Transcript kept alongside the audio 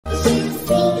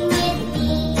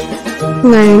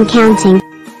Learn counting.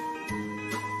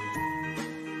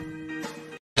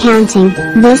 Counting.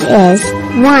 This is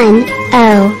 1,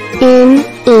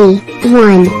 O-N-E,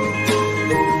 1.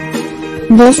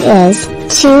 This is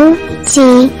 2,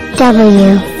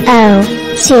 T-W-O,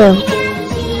 2.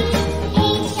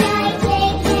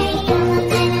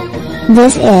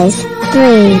 This is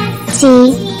 3,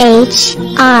 T-H-R-E-E,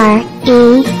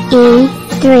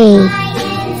 3.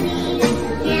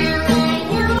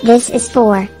 This is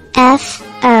 4,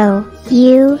 F-O-U-R,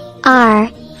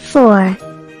 4.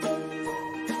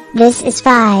 This is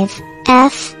 5,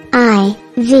 F-I-V-E,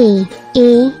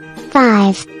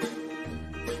 5.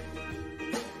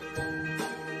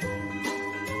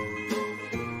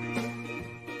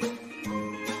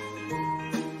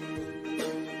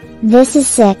 This is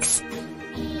 6.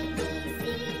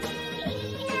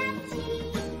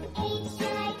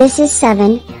 This is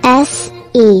 7,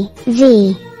 S-E-V-E-N,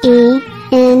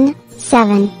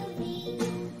 7.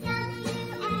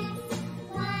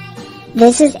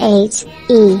 This is 8,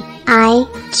 E-I-G-H-T,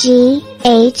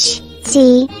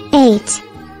 8.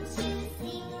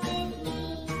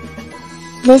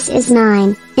 This is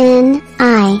 9,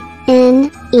 N-I-N-E,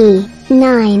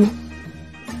 9.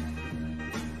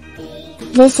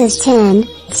 This is 10,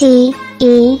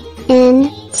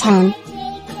 T-E-N, 10.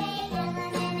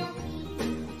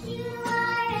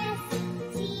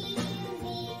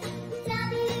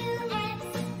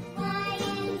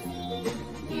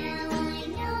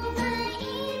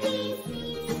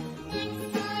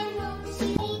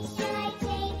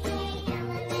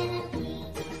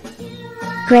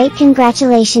 Great,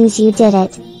 congratulations, you did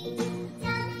it!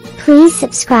 Please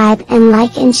subscribe and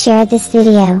like and share this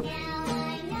video.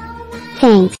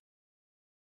 Thanks.